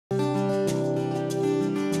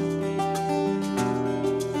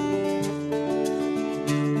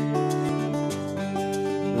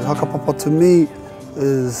Whakapapa to me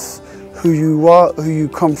is who you are, who you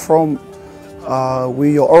come from, where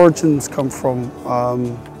your origins come from,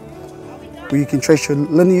 where you can trace your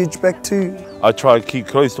lineage back to. I try to keep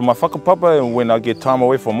close to my whakapapa, and when I get time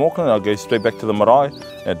away from Auckland, I go straight back to the marae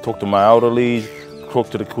and talk to my elderly, talk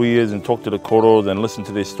to the kuias and talk to the koros and listen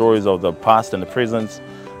to their stories of the past and the present,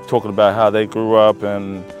 talking about how they grew up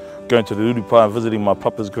and going to the urupa and visiting my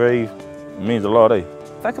papa's grave. It means a lot, eh?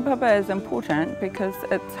 Whakapapa is important because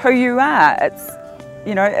it's who you are. It's,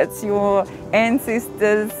 you know, it's your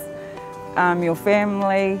ancestors, your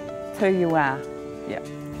family, it's who you are. Yeah.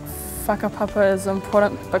 Whakapapa is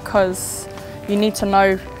important because you need to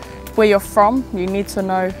know where you're from, you need to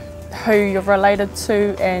know who you're related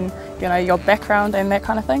to and, you know, your background and that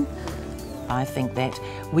kind of thing. I think that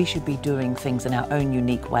we should be doing things in our own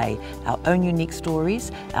unique way, our own unique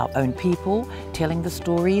stories, our own people, telling the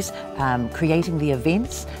stories, creating the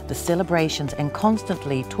events, the celebrations, and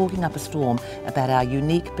constantly talking up a storm about our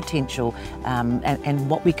unique potential and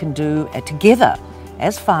what we can do together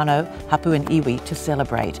as whānau, hapu and iwi to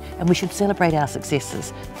celebrate. And we should celebrate our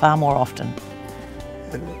successes far more often.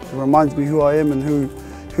 It reminds me who I am and who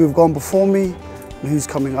have gone before me and who's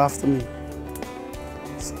coming after me.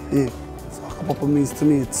 So, yeah. Whakapapa means to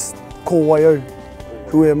me, it's ko waio,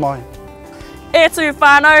 who am I? E tu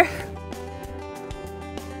whānau.